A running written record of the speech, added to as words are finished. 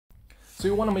So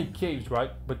you want to make caves,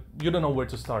 right? But you don't know where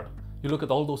to start. You look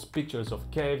at all those pictures of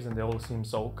caves and they all seem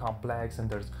so complex and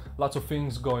there's lots of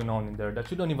things going on in there that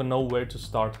you don't even know where to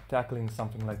start tackling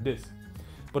something like this.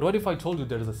 But what if I told you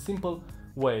there's a simple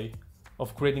way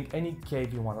of creating any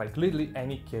cave you want, like literally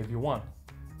any cave you want?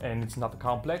 And it's not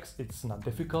complex, it's not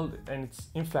difficult, and it's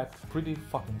in fact pretty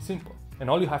fucking simple. And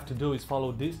all you have to do is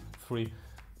follow these 3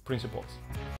 principles.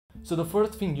 So the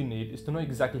first thing you need is to know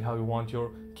exactly how you want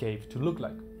your cave to look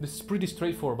like. This is pretty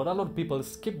straightforward, but a lot of people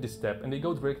skip this step and they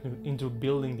go directly into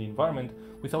building the environment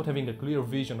without having a clear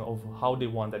vision of how they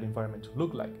want that environment to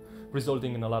look like,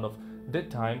 resulting in a lot of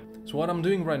dead time. So what I'm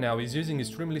doing right now is using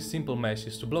extremely simple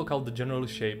meshes to block out the general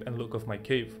shape and look of my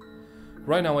cave.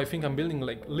 Right now I think I'm building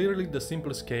like literally the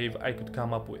simplest cave I could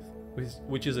come up with,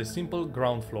 which is a simple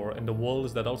ground floor and the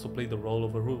walls that also play the role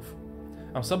of a roof.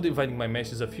 I'm subdividing my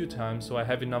meshes a few times so I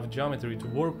have enough geometry to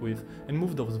work with and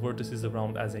move those vertices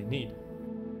around as I need.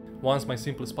 Once my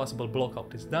simplest possible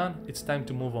blockout is done, it's time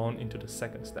to move on into the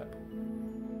second step.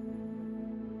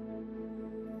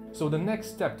 So the next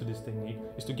step to this technique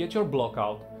is to get your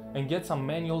blockout and get some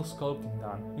manual sculpting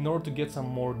done in order to get some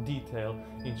more detail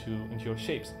into your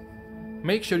shapes.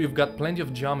 Make sure you've got plenty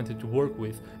of geometry to work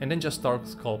with and then just start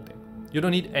sculpting. You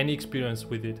don't need any experience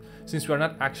with it, since we are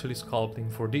not actually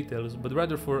sculpting for details, but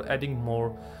rather for adding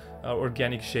more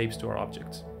organic shapes to our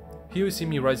objects. Here you see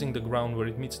me raising the ground where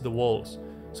it meets the walls,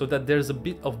 so that there's a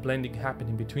bit of blending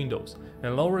happening between those,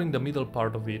 and lowering the middle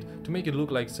part of it to make it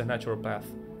look like it's a natural path.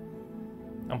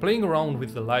 I'm playing around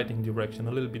with the lighting direction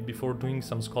a little bit before doing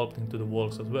some sculpting to the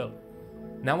walls as well.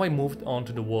 Now I moved on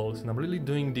to the walls and I'm really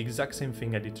doing the exact same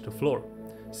thing I did to the floor.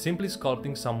 Simply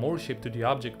sculpting some more shape to the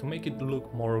object to make it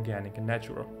look more organic and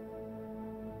natural.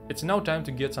 It's now time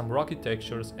to get some rocky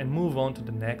textures and move on to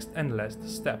the next and last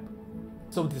step.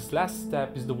 So this last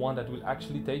step is the one that will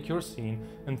actually take your scene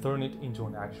and turn it into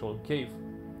an actual cave.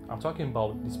 I'm talking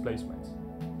about displacements.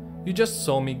 You just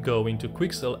saw me go into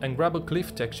Quixel and grab a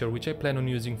cliff texture which I plan on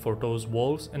using for those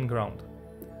walls and ground.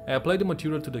 I apply the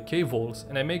material to the cave walls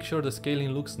and I make sure the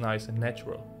scaling looks nice and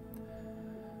natural.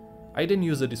 I then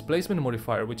use a displacement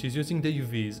modifier which is using the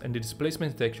UVs and the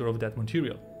displacement texture of that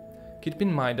material. Keep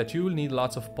in mind that you will need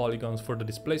lots of polygons for the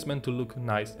displacement to look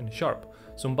nice and sharp,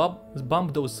 so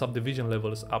bump those subdivision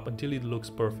levels up until it looks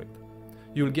perfect.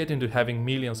 You will get into having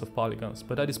millions of polygons,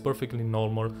 but that is perfectly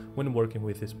normal when working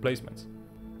with displacements.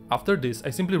 After this, I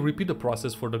simply repeat the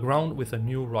process for the ground with a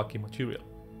new rocky material.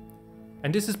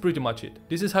 And this is pretty much it.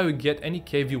 This is how you get any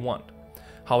cave you want.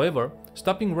 However,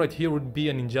 stopping right here would be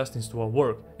an injustice to our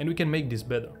work, and we can make this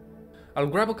better. I'll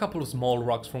grab a couple of small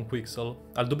rocks from Quixel,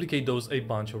 I'll duplicate those a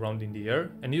bunch around in the air,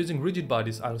 and using rigid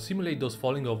bodies I'll simulate those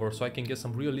falling over so I can get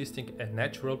some realistic and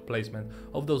natural placement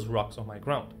of those rocks on my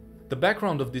ground. The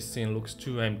background of this scene looks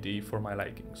too empty for my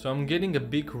liking, so I'm getting a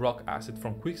big rock asset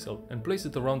from Quixel and place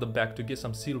it around the back to get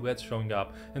some silhouettes showing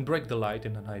up and break the light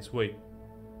in a nice way.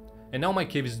 And now my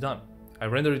cave is done. I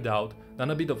rendered it out,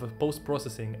 done a bit of a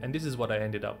post-processing, and this is what I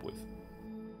ended up with.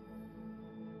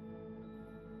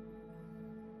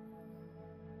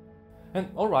 And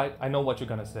alright, I know what you're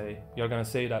gonna say. You're gonna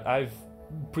say that I've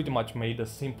pretty much made the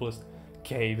simplest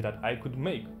cave that I could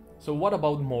make. So what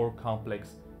about more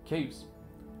complex caves?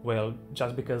 Well,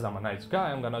 just because I'm a nice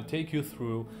guy, I'm gonna take you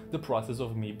through the process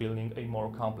of me building a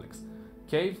more complex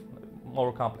cave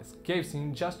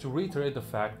scene, just to reiterate the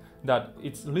fact that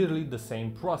it's literally the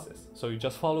same process. So you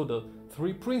just follow the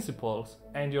 3 principles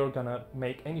and you're gonna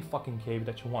make any fucking cave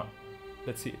that you want.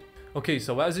 Let's see it. Okay,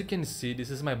 so as you can see, this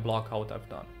is my block out I've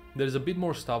done. There's a bit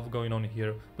more stuff going on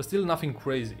here, but still nothing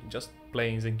crazy, just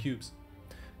planes and cubes.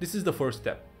 This is the first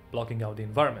step, blocking out the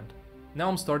environment. Now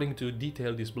I'm starting to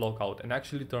detail this block out and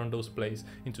actually turn those planes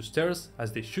into stairs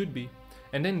as they should be,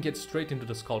 and then get straight into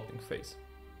the sculpting phase.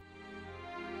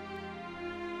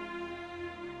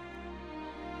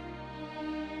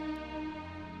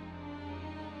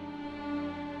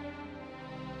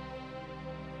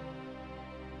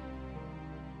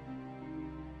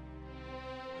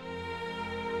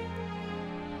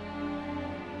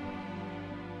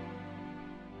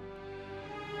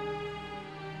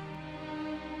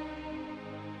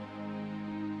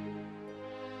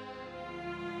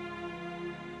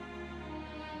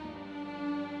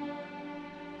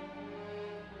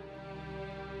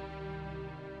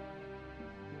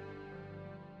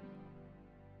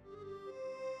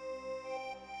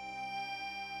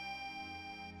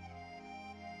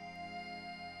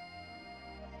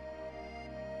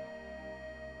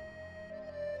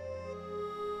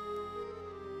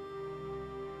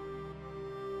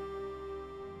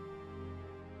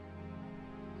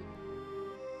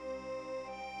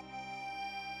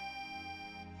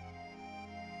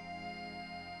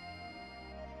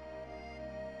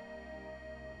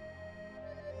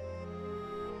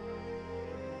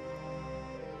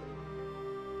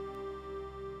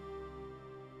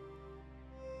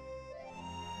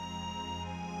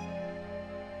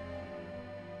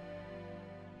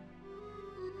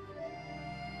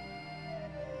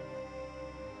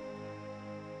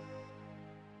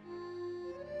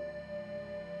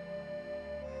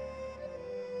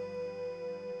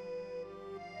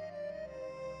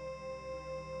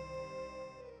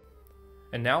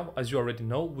 And now, as you already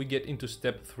know, we get into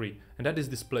step 3, and that is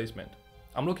displacement.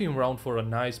 I'm looking around for a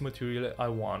nice material I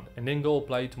want, and then go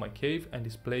apply it to my cave and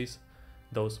displace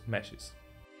those meshes.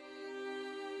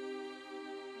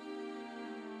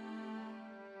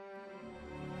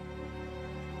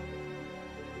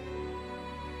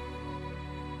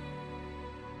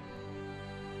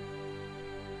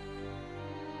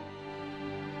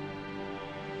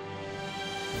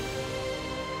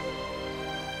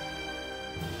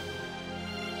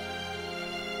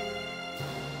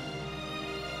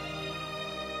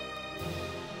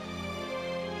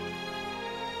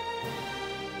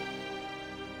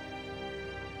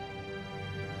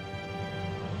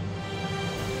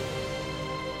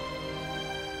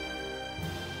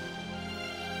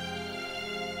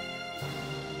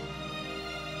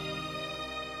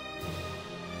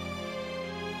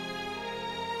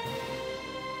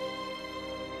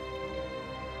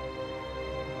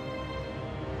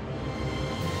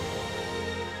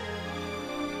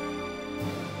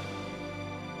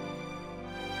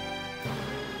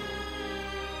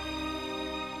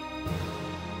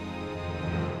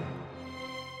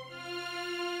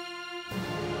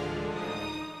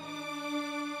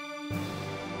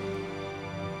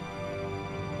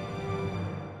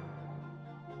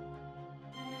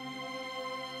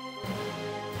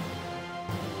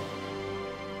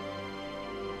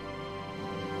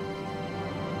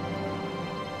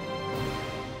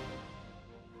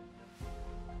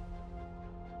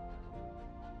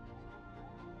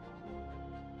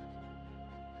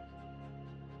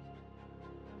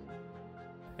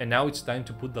 And now it's time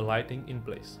to put the lighting in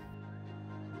place.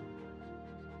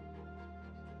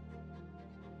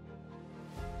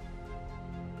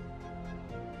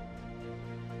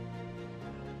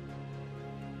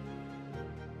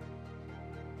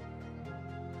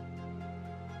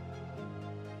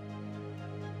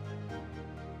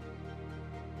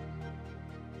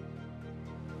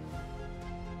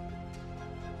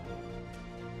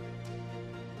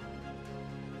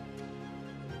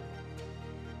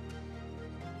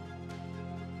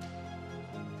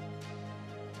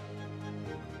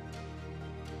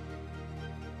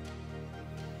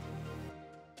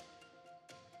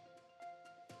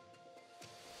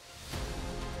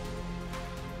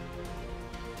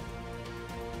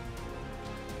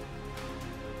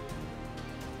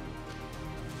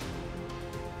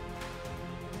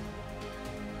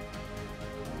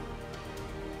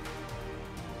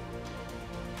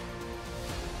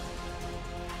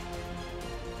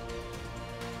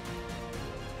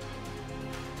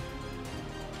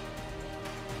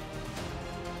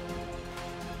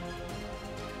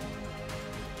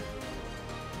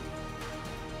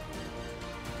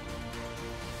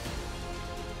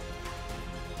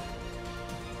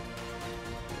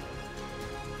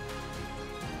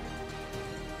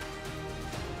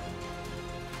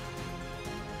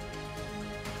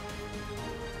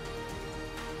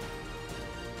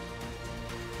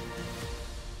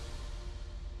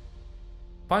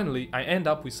 Finally, I end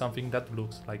up with something that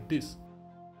looks like this.